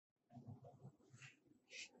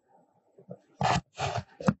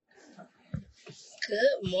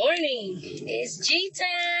Good morning. It's G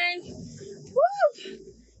time. Woo!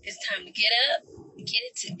 It's time to get up, get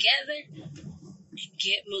it together, and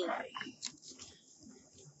get moving.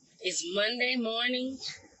 It's Monday morning.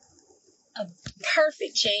 A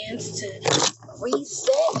perfect chance to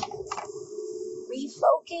reset,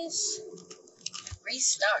 refocus,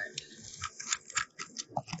 restart.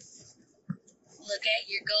 Look at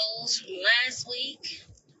your goals from last week,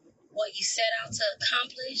 what you set out to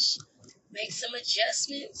accomplish, make some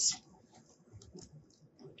adjustments,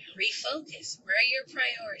 refocus. Where are your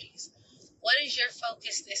priorities? What is your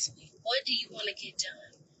focus this week? What do you want to get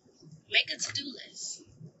done? Make a to-do list.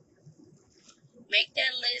 Make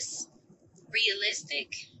that list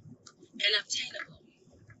realistic and obtainable.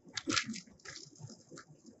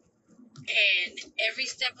 And every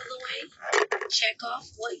step of the way, check off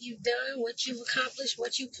what you've done, what you've accomplished,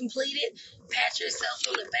 what you've completed. Pat yourself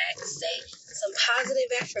on the back, say some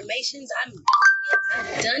positive affirmations. I'm doing it.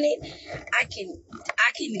 I've done it. I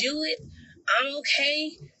can do it. I'm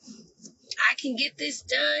okay. I can get this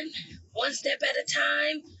done one step at a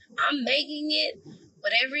time. I'm making it.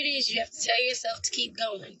 Whatever it is, you have to tell yourself to keep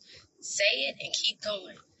going. Say it and keep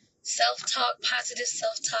going. Self-talk, positive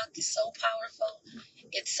self-talk is so powerful.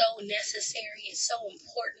 It's so necessary. It's so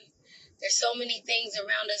important. There's so many things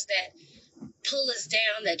around us that pull us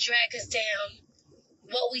down, that drag us down.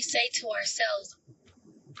 What we say to ourselves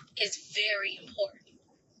is very important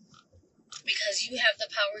because you have the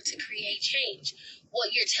power to create change.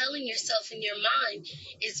 What you're telling yourself in your mind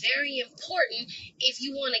is very important if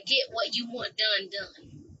you want to get what you want done.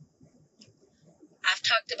 I've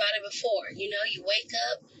talked about it before. You wake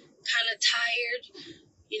up kind of tired,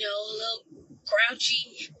 a little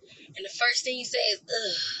grouchy, and the first thing you say is,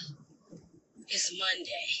 ugh, it's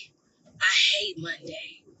Monday. I hate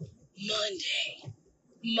Monday.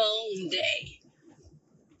 Monday.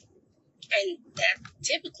 And that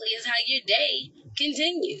typically is how your day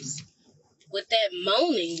continues. With that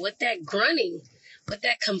moaning, with that grunting, with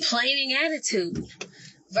that complaining attitude.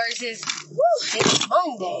 Versus, it's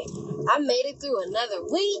Monday. I made it through another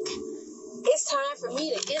week. It's time for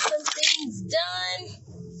me to get some things done.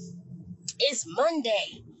 It's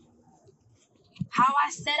Monday. How I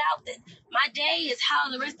set out that my day is how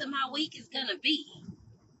the rest of my week is going to be.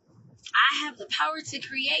 I have the power to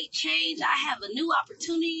create change. I have a new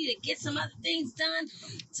opportunity to get some other things done,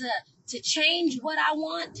 to change what I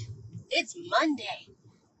want. It's Monday.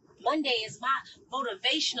 Monday is my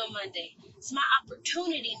motivational Monday. It's my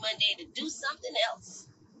opportunity Monday to do something else.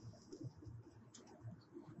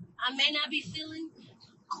 I may not be feeling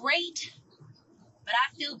great, but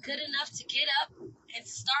I feel good enough to get up and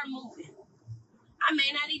start moving. I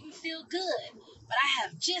may not even feel good, but I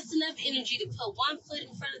have just enough energy to put one foot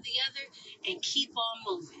in front of the other and keep on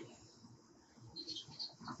moving.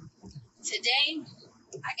 Today,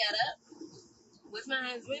 I got up with my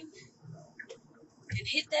husband and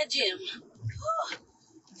hit that gym.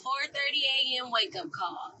 4:30 a.m. wake-up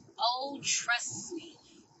call. Oh, trust me,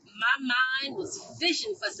 my mind was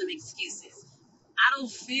fishing for some excuses. I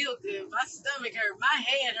don't feel good. My stomach hurt. My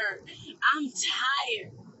head hurt. I'm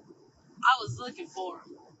tired. I was looking for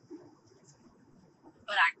him.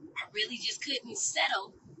 But I really just couldn't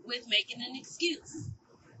settle with making an excuse.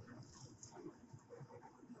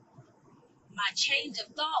 My change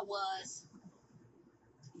of thought was,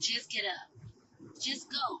 just get up.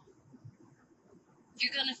 Just go.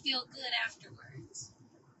 You're going to feel good afterwards.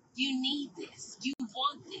 You need this. You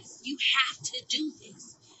want this. You have to do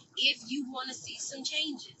this if you want to see some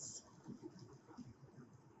changes.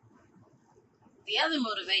 The other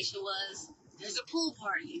motivation was, there's a pool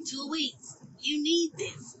party in 2 weeks. You need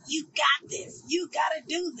this. You got this. You got to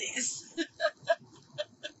do this.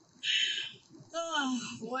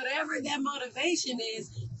 Whatever that motivation is,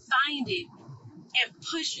 find it and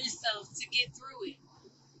push yourself to get through it.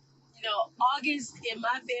 August in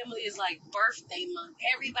my family is like birthday month.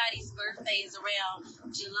 Everybody's birthday is around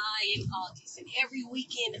July and August, and every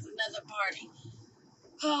weekend is another party.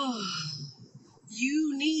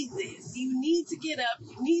 You need this. You need to get up.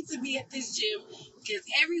 You need to be at this gym because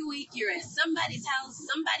every week you're at somebody's house.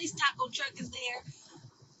 Somebody's taco truck is there.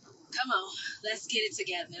 Come on, let's get it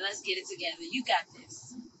together. You got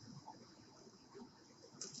this.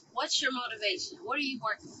 What's your motivation? What are you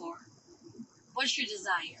working for? What's your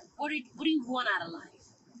desire? What do you want out of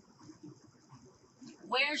life?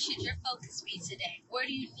 Where should your focus be today? Where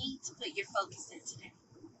do you need to put your focus in today?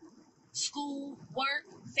 School, work,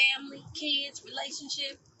 family, kids,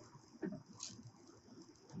 relationship.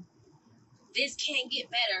 This can't get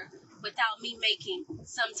better without me making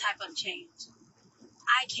some type of change.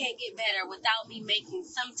 I can't get better without me making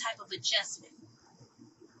some type of adjustment.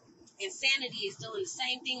 Insanity is doing the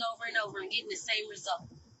same thing over and over and getting the same result.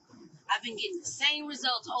 I've been getting the same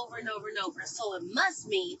results over and over and over. So it must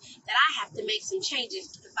mean that I have to make some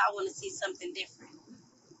changes if I want to see something different.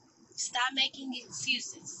 Stop making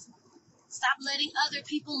excuses. Stop letting other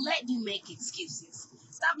people let you make excuses.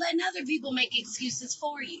 Stop letting other people make excuses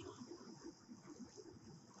for you.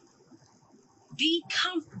 Be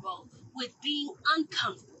comfortable with being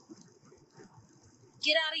uncomfortable.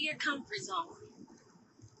 Get out of your comfort zone.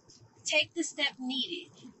 Take the step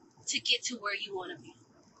needed to get to where you want to be.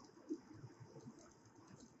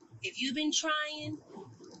 If you've been trying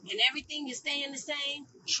and everything is staying the same,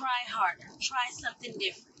 try harder. Try something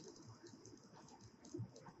different.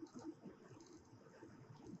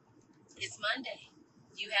 It's Monday.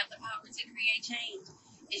 You have the power to create change.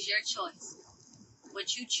 It's your choice.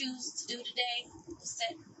 What you choose to do today will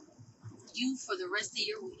set you for the rest of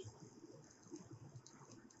your week.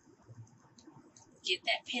 Get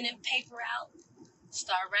that pen and paper out.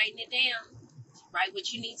 Start writing it down. Write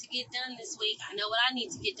what you need to get done this week. I know what I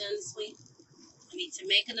need to get done this week. I need to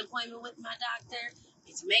make an appointment with my doctor. I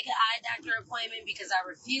need to make an eye doctor appointment because I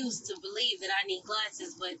refuse to believe that I need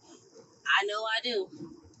glasses, but I know I do.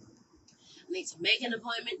 I need to make an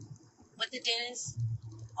appointment with the dentist.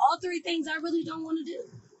 All three things I really don't want to do.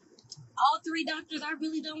 All three doctors I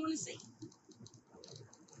really don't want to see.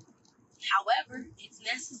 However, it's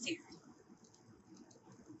necessary.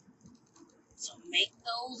 So make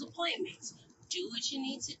those appointments. Do what you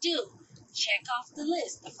need to do. Check off the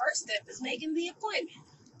list. The first step is making the appointment.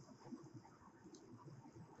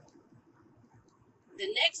 The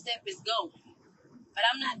next step is going. But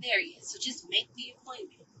I'm not there yet, so just make the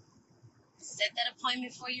appointment. Set that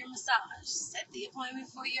appointment for your massage. Set the appointment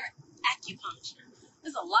for your acupuncture.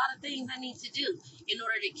 There's a lot of things I need to do in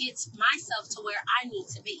order to get myself to where I need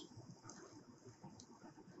to be.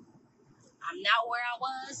 I'm not where I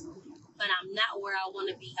was, but I'm not where I want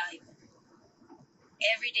to be either.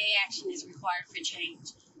 Everyday action is required for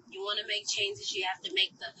change. You want to make changes, you have to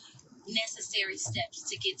make the necessary steps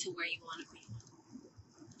to get to where you want to be.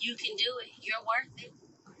 You can do it. You're worth it.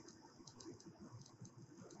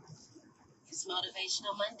 It's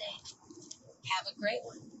Motivational Monday. Have a great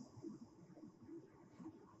one.